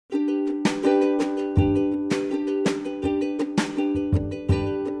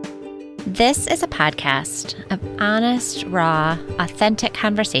This is a podcast of honest, raw, authentic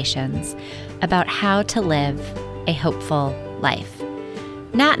conversations about how to live a hopeful life.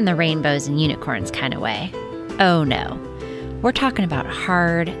 Not in the rainbows and unicorns kind of way. Oh no. We're talking about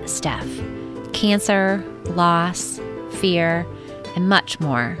hard stuff. Cancer, loss, fear, and much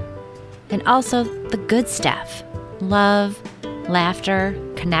more. And also the good stuff. Love, laughter,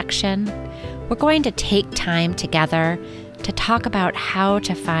 connection. We're going to take time together to talk about how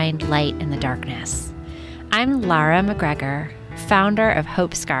to find light in the darkness. I'm Lara MacGregor, founder of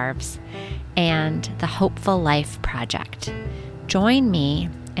Hope Scarves and the Hopeful Life Project. Join me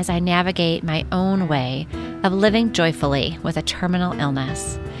as I navigate my own way of living joyfully with a terminal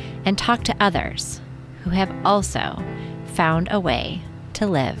illness and talk to others who have also found a way to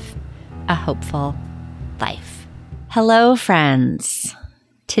live a hopeful life. Hello, friends.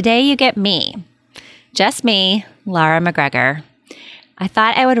 Today you get me. Just me, Lara MacGregor. I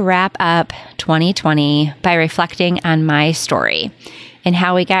thought I would wrap up 2020 by reflecting on my story and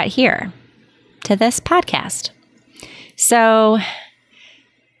how we got here to this podcast. So,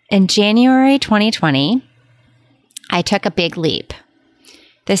 in January 2020, I took a big leap.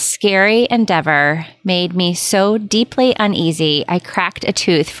 This scary endeavor made me so deeply uneasy, I cracked a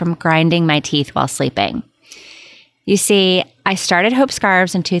tooth from grinding my teeth while sleeping. You see, I started Hope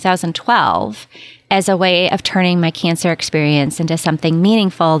Scarves in 2012 as a way of turning my cancer experience into something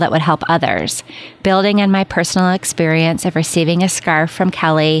meaningful that would help others, building on my personal experience of receiving a scarf from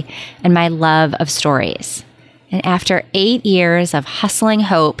Kelly and my love of stories. And after 8 years of hustling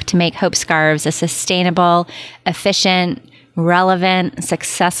hope to make Hope Scarves a sustainable, efficient, relevant,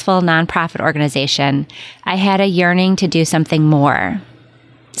 successful nonprofit organization, I had a yearning to do something more,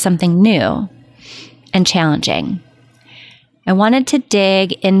 something new and challenging. I wanted to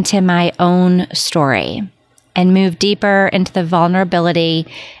dig into my own story and move deeper into the vulnerability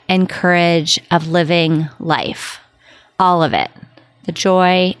and courage of living life. All of it, the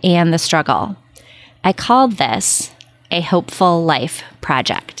joy and the struggle. I called this a Hopeful Life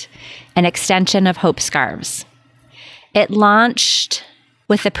Project, an extension of Hope Scarves. It launched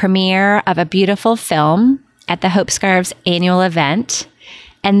with the premiere of a beautiful film at the Hope Scarves annual event,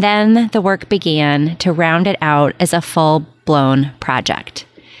 and then the work began to round it out as a full-blown project.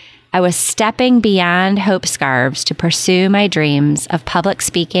 I was stepping beyond Hope Scarves to pursue my dreams of public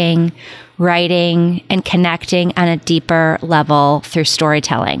speaking, writing, and connecting on a deeper level through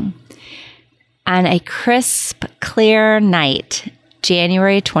storytelling. On a crisp, clear night,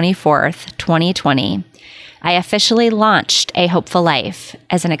 January 24th, 2020, I officially launched A Hopeful Life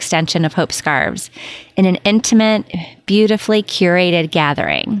as an extension of Hope Scarves in an intimate, beautifully curated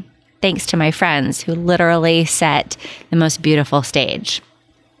gathering, thanks to my friends who literally set the most beautiful stage.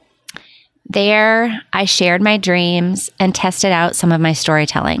 There, I shared my dreams and tested out some of my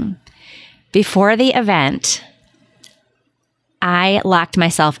storytelling. Before the event, I locked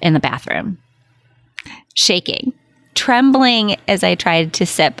myself in the bathroom, shaking, trembling as I tried to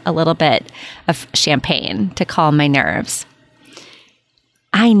sip a little bit of champagne to calm my nerves.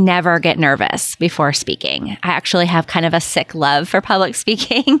 I never get nervous before speaking. I actually have kind of a sick love for public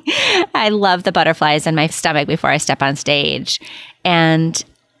speaking. I love the butterflies in my stomach before I step on stage. And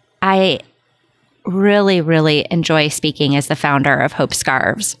I really, really enjoy speaking as the founder of Hope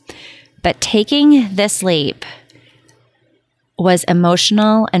Scarves. But taking this leap was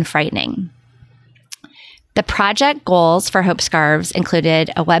emotional and frightening. The project goals for Hope Scarves included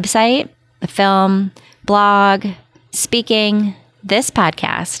a website, a film, blog, speaking, this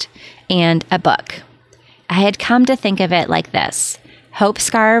podcast, and a book. I had come to think of it like this. Hope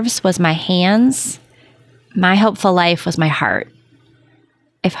Scarves was my hands. My hopeful life was my heart.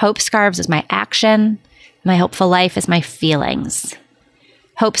 If Hope Scarves is my action, my hopeful life is my feelings.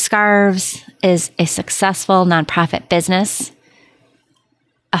 Hope Scarves is a successful nonprofit business.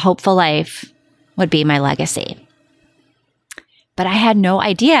 A hopeful life would be my legacy. But I had no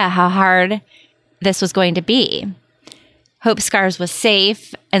idea how hard this was going to be. Hope Scarves was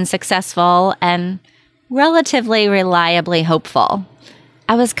safe and successful and relatively reliably hopeful.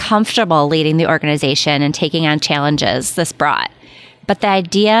 I was comfortable leading the organization and taking on challenges this brought, but the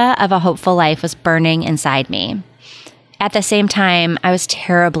idea of a hopeful life was burning inside me. At the same time, I was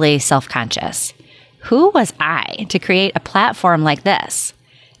terribly self-conscious. Who was I to create a platform like this?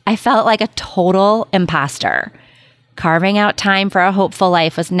 I felt like a total imposter. Carving out time for a hopeful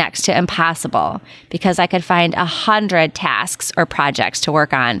life was next to impossible because I could find 100 tasks or projects to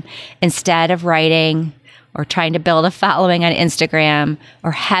work on instead of writing or trying to build a following on Instagram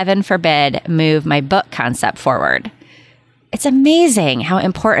or, heaven forbid, move my book concept forward. It's amazing how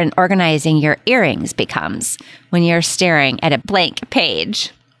important organizing your earrings becomes when you're staring at a blank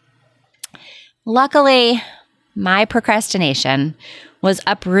page. Luckily, my procrastination was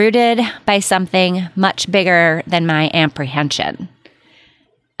uprooted by something much bigger than my apprehension.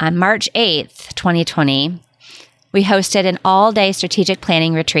 On March 8th, 2020, we hosted an all-day strategic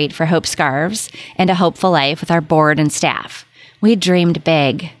planning retreat for Hope Scarves and a Hopeful Life with our board and staff. We dreamed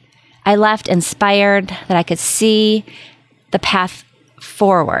big. I left inspired that I could see the path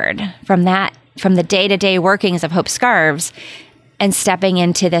forward from the day-to-day workings of Hope Scarves and stepping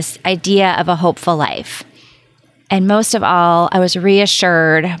into this idea of a hopeful life. And most of all, I was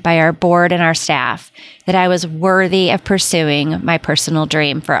reassured by our board and our staff that I was worthy of pursuing my personal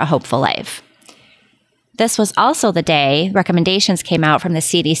dream for a hopeful life. This was also the day recommendations came out from the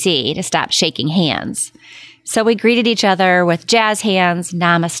CDC to stop shaking hands. So we greeted each other with jazz hands,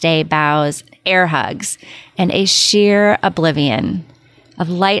 namaste bows, air hugs, and a sheer oblivion of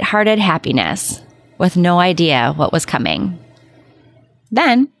lighthearted happiness with no idea what was coming.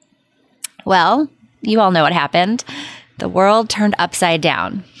 Then, well, you all know what happened. The world turned upside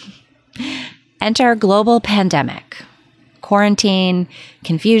down. Enter global pandemic, quarantine,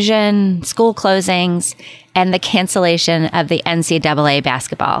 confusion, school closings, and the cancellation of the NCAA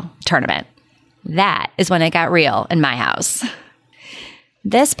basketball tournament. That is when it got real in my house.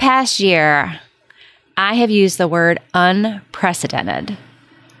 This past year, I have used the word unprecedented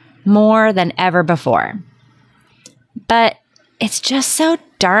more than ever before. But it's just so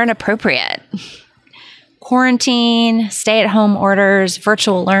darn appropriate. Quarantine, stay-at-home orders,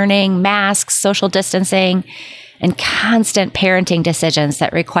 virtual learning, masks, social distancing, and constant parenting decisions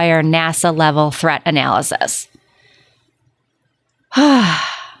that require NASA-level threat analysis.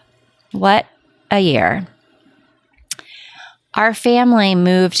 What a year. Our family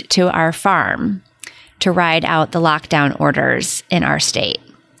moved to our farm to ride out the lockdown orders in our state.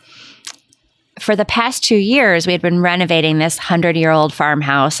 For the past 2 years, we had been renovating this 100-year-old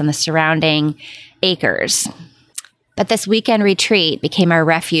farmhouse and the surrounding acres. But this weekend retreat became our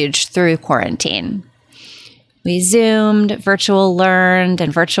refuge through quarantine. We Zoomed, virtual learned,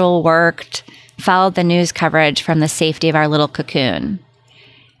 and virtual worked, followed the news coverage from the safety of our little cocoon.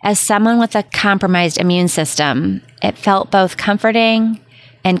 As someone with a compromised immune system, it felt both comforting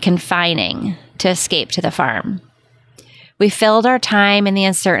and confining to escape to the farm. We filled our time in the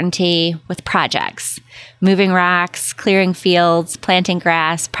uncertainty with projects, moving rocks, clearing fields, planting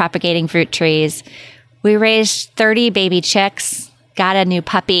grass, propagating fruit trees. We raised 30 baby chicks, got a new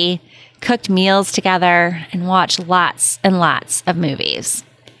puppy, cooked meals together, and watched lots and lots of movies.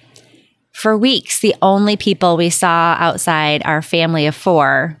 For weeks, the only people we saw outside our family of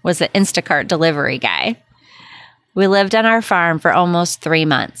 4 was the Instacart delivery guy. We lived on our farm for almost 3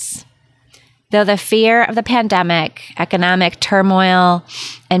 months. Though the fear of the pandemic, economic turmoil,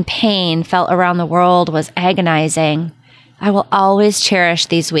 and pain felt around the world was agonizing, I will always cherish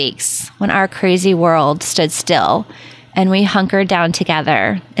these weeks when our crazy world stood still and we hunkered down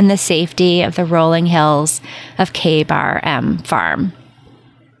together in the safety of the rolling hills of K-Bar M Farm.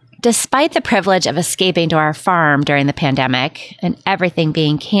 Despite the privilege of escaping to our farm during the pandemic and everything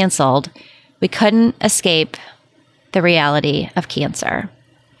being canceled, we couldn't escape the reality of cancer.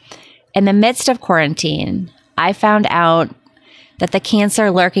 In the midst of quarantine, I found out that the cancer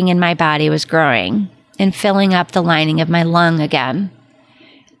lurking in my body was growing and filling up the lining of my lung again.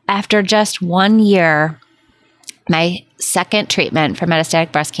 After just 1 year, my second treatment for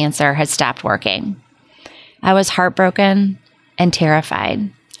metastatic breast cancer had stopped working. I was heartbroken and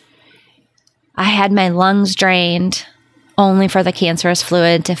terrified. I had my lungs drained, only for the cancerous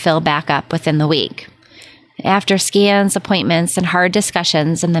fluid to fill back up within the week. After scans, appointments, and hard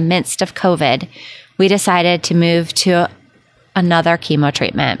discussions in the midst of COVID, we decided to move to another chemo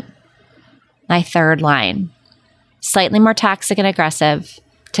treatment, my third line, slightly more toxic and aggressive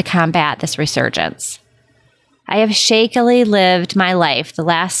to combat this resurgence. I have shakily lived my life the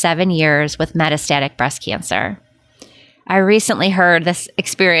last 7 years with metastatic breast cancer. I recently heard this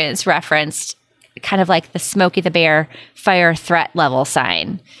experience referenced kind of like the Smokey the Bear fire threat level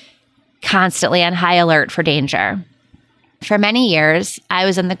sign, constantly on high alert for danger. For many years, I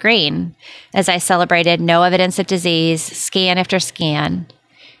was in the green as I celebrated no evidence of disease, scan after scan.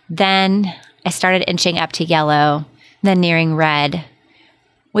 Then I started inching up to yellow, then nearing red.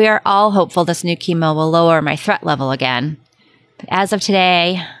 We are all hopeful this new chemo will lower my threat level again. But as of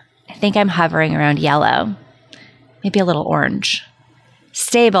today, I think I'm hovering around yellow, maybe a little orange.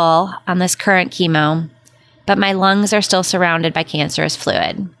 Stable on this current chemo, but my lungs are still surrounded by cancerous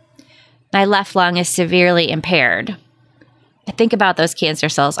fluid. My left lung is severely impaired. I think about those cancer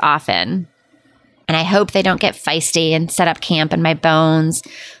cells often, and I hope they don't get feisty and set up camp in my bones,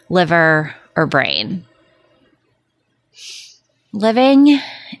 liver, or brain. Living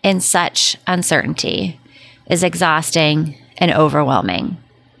in such uncertainty is exhausting and overwhelming.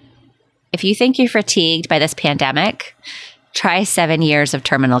 If you think you're fatigued by this pandemic, try 7 years of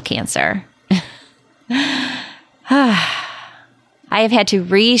terminal cancer. I have had to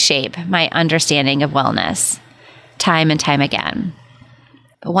reshape my understanding of wellness time and time again.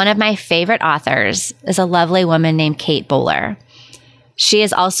 But one of my favorite authors is a lovely woman named Kate Bowler. She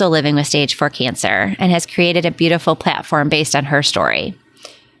is also living with stage 4 cancer and has created a beautiful platform based on her story.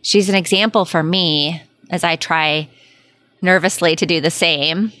 She's an example for me as I try nervously to do the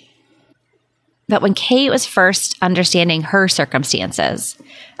same. But when Kate was first understanding her circumstances,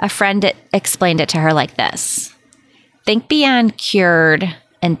 a friend explained it to her like this: think beyond cured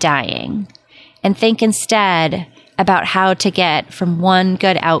and dying, and think instead about how to get from one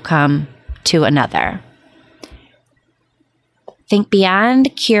good outcome to another. Think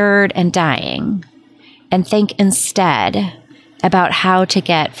beyond cured and dying, and think instead about how to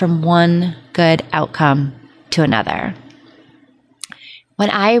get from one good outcome to another. When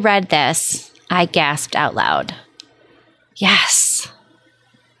I read this, I gasped out loud. Yes.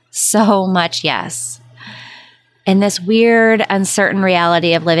 So much yes. In this weird, uncertain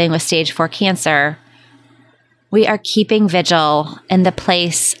reality of living with stage 4 cancer, we are keeping vigil in the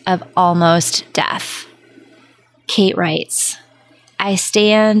place of almost death. Kate writes, I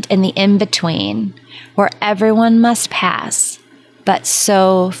stand in the in-between where everyone must pass, but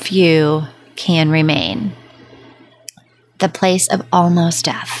so few can remain. The place of almost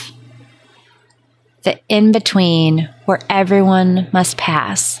death. The in-between where everyone must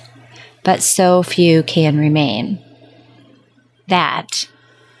pass, but so few can remain. That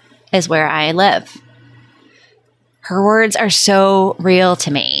is where I live. Her words are so real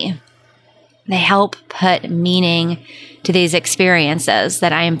to me. They help put meaning to these experiences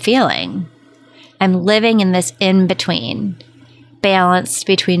that I am feeling. I'm living in this in-between, balanced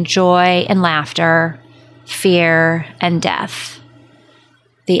between joy and laughter, fear and death.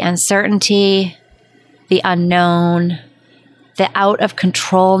 The uncertainty, the unknown, the out of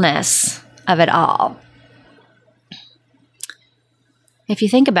controlness of it all. If you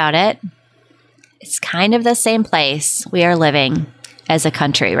think about it, it's kind of the same place we are living as a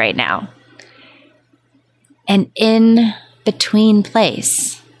country right now. An in-between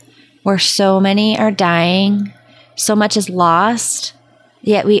place where so many are dying, so much is lost,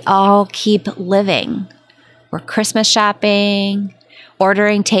 yet we all keep living. We're Christmas shopping,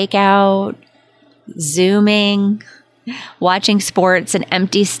 ordering takeout, Zooming, watching sports in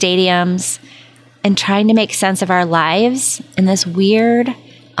empty stadiums, and trying to make sense of our lives in this weird,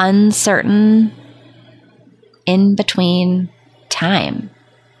 uncertain, in-between time.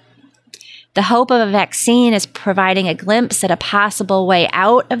 The hope of a vaccine is providing a glimpse at a possible way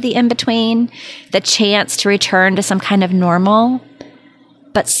out of the in-between, the chance to return to some kind of normal.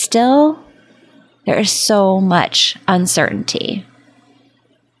 But still, there is so much uncertainty.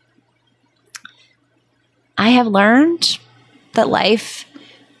 I have learned that life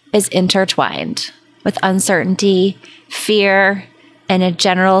is intertwined with uncertainty, fear, and a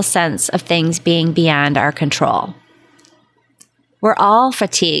general sense of things being beyond our control. We're all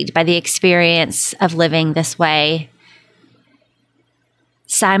fatigued by the experience of living this way,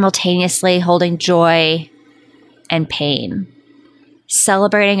 simultaneously holding joy and pain,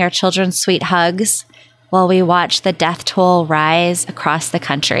 celebrating our children's sweet hugs while we watch the death toll rise across the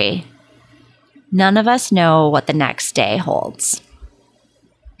country. None of us know what the next day holds.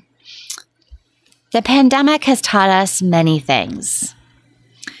 The pandemic has taught us many things.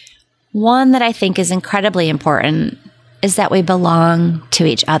 One that I think is incredibly important is that we belong to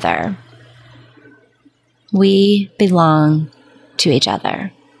each other. We belong to each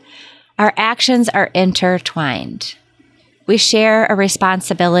other. Our actions are intertwined. We share a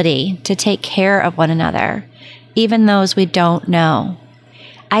responsibility to take care of one another, even those we don't know.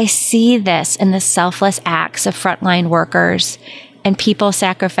 I see this in the selfless acts of frontline workers and people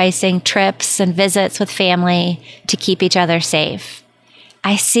sacrificing trips and visits with family to keep each other safe.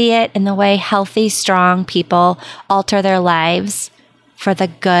 I see it in the way healthy, strong people alter their lives for the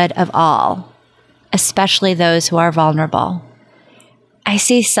good of all, especially those who are vulnerable. I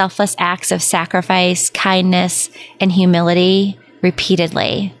see selfless acts of sacrifice, kindness, and humility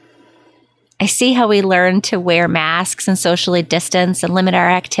repeatedly. I see how we learn to wear masks and socially distance and limit our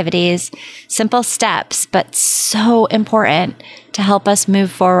activities. Simple steps, but so important to help us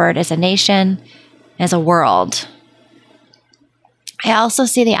move forward as a nation, as a world. I also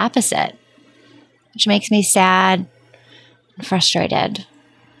see the opposite, which makes me sad and frustrated.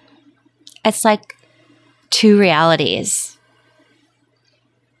 It's like two realities.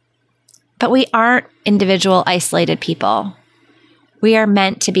 But we aren't individual, isolated people. We are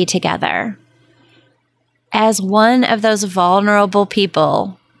meant to be together. As one of those vulnerable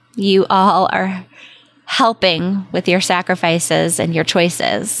people, you all are helping with your sacrifices and your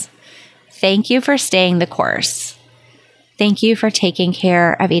choices. Thank you for staying the course. Thank you for taking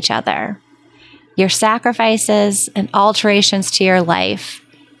care of each other. Your sacrifices and alterations to your life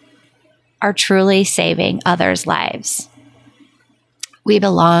are truly saving others' lives. We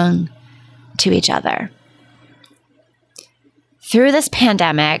belong to each other. Through this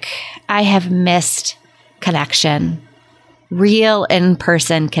pandemic, I have missed connection, real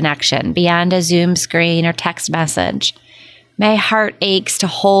in-person connection beyond a Zoom screen or text message. My heart aches to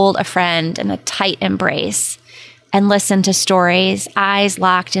hold a friend in a tight embrace and listen to stories, eyes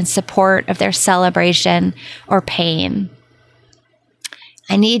locked in support of their celebration or pain.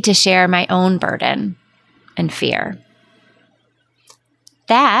 I need to share my own burden and fear.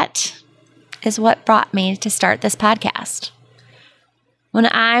 That is what brought me to start this podcast. When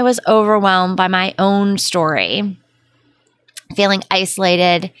I was overwhelmed by my own story, feeling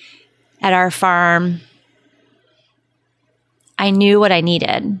isolated at our farm, I knew what I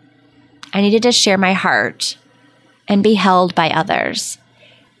needed. I needed to share my heart and be held by others.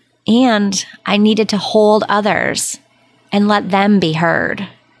 And I needed to hold others and let them be heard.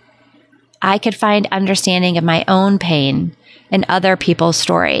 I could find understanding of my own pain in other people's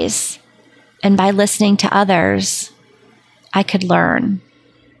stories. And by listening to others, I could learn.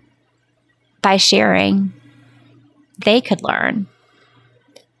 By sharing, they could learn.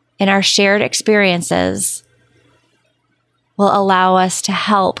 And our shared experiences will allow us to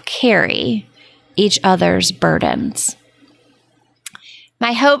help carry each other's burdens.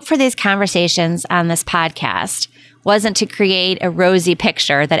 My hope for these conversations on this podcast wasn't to create a rosy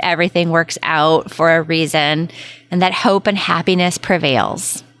picture that everything works out for a reason and that hope and happiness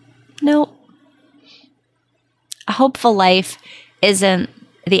prevails. No. A hopeful life isn't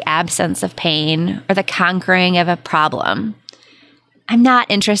the absence of pain or the conquering of a problem. I'm not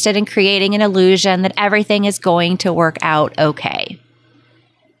interested in creating an illusion that everything is going to work out okay.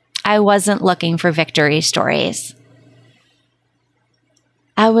 I wasn't looking for victory stories.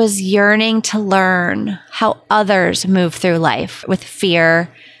 I was yearning to learn how others move through life with fear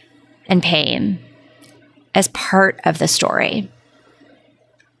and pain as part of the story,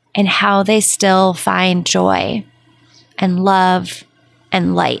 and how they still find joy and love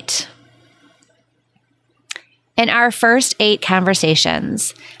and light. In our first 8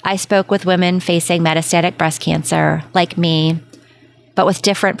 conversations, I spoke with women facing metastatic breast cancer like me, but with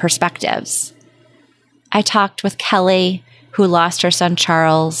different perspectives. I talked with Kelly, who lost her son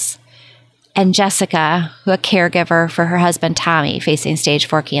Charles, and Jessica, who a caregiver for her husband Tommy facing stage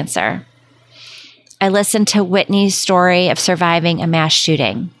 4 cancer. I listened to Whitney's story of surviving a mass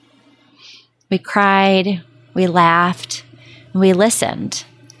shooting. We cried, we laughed, and we listened.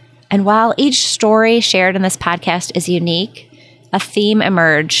 And while each story shared in this podcast is unique, a theme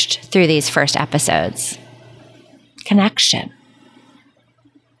emerged through these first episodes: connection.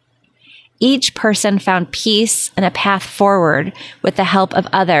 Each person found peace and a path forward with the help of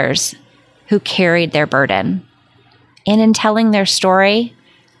others who carried their burden. And in telling their story,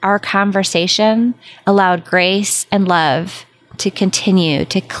 our conversation allowed grace and love to continue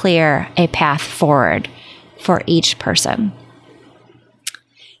to clear a path forward for each person.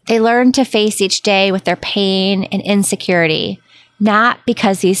 They learned to face each day with their pain and insecurity, not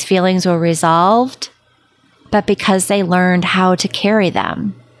because these feelings were resolved, but because they learned how to carry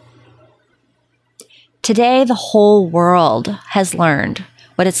them. Today, the whole world has learned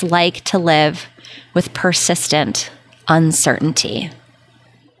what it's like to live with persistent uncertainty.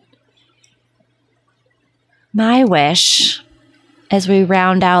 My wish, as we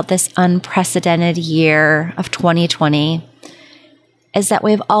round out this unprecedented year of 2020, is that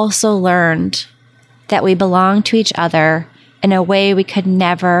we've also learned that we belong to each other in a way we could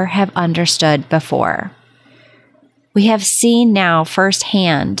never have understood before. We have seen now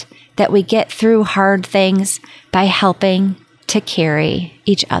firsthand that we get through hard things by helping to carry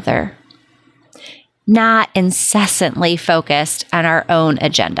each other, not incessantly focused on our own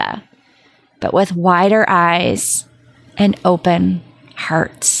agenda, but with wider eyes and open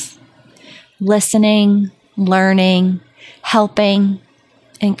hearts, listening, learning, helping,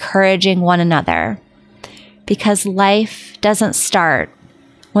 encouraging one another, because life doesn't start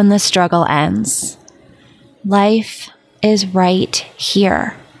when the struggle ends. Life is right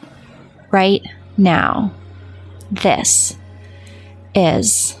here, right now. This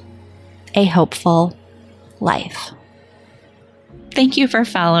is a hopeful life. Thank you for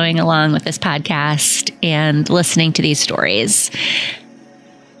following along with this podcast and listening to these stories.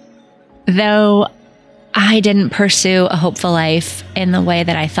 Though I didn't pursue a hopeful life in the way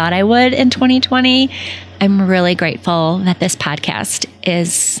that I thought I would in 2020, I'm really grateful that this podcast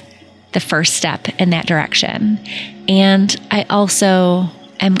is the first step in that direction. And I also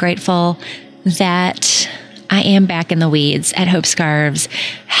am grateful that I am back in the weeds at Hope Scarves,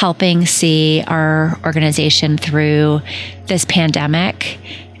 helping see our organization through this pandemic.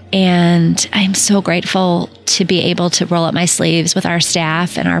 And I'm so grateful to be able to roll up my sleeves with our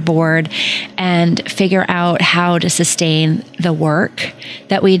staff and our board and figure out how to sustain the work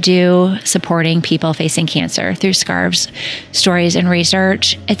that we do supporting people facing cancer through scarves, stories, and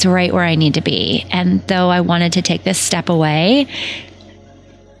research. It's right where I need to be. And though I wanted to take this step away,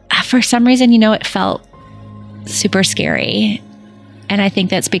 for some reason, it felt super scary. And I think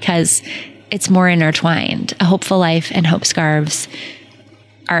that's because it's more intertwined. A Hopeful Life and Hope Scarves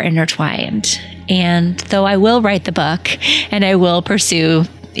are intertwined. And though I will write the book and I will pursue,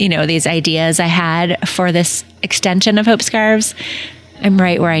 these ideas I had for this extension of Hope Scarves, I'm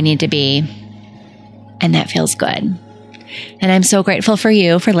right where I need to be. And that feels good. And I'm so grateful for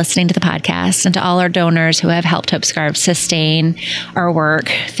you for listening to the podcast and to all our donors who have helped Hope Scarves sustain our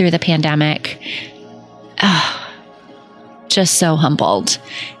work through the pandemic. Oh, just so humbled.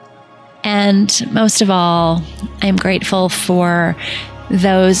 And most of all, I'm grateful for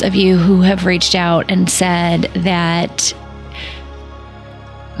those of you who have reached out and said that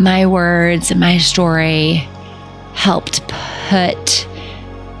my words and my story helped put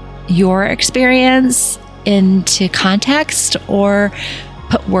your experience into context or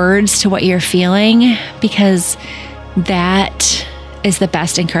put words to what you're feeling, because that is the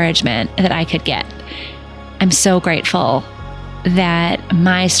best encouragement that I could get. I'm so grateful that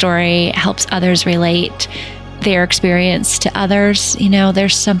my story helps others relate their experience to others.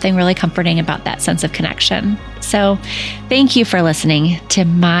 There's something really comforting about that sense of connection. So thank you for listening to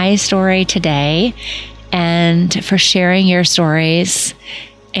my story today and for sharing your stories.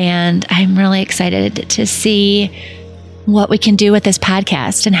 And I'm really excited to see what we can do with this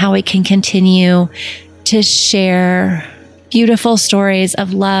podcast and how we can continue to share beautiful stories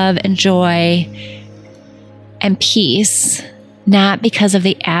of love and joy and peace, not because of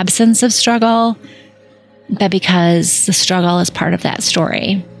the absence of struggle, but because the struggle is part of that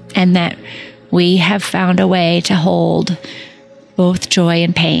story, and that we have found a way to hold both joy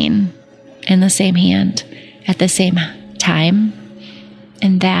and pain in the same hand at the same time.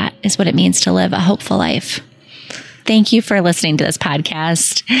 And that is what it means to live a hopeful life. Thank you for listening to this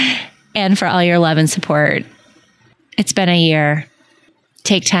podcast and for all your love and support. It's been a year.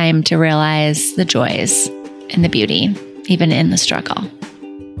 Take time to realize the joys and the beauty, even in the struggle.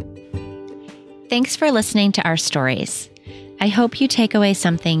 Thanks for listening to our stories. I hope you take away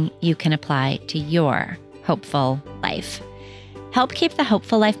something you can apply to your hopeful life. Help keep the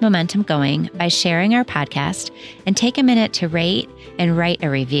Hopeful Life momentum going by sharing our podcast, and take a minute to rate and write a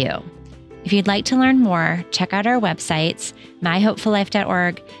review. If you'd like to learn more, check out our websites,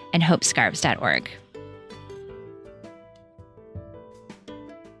 myhopefullife.org and hopescarves.org.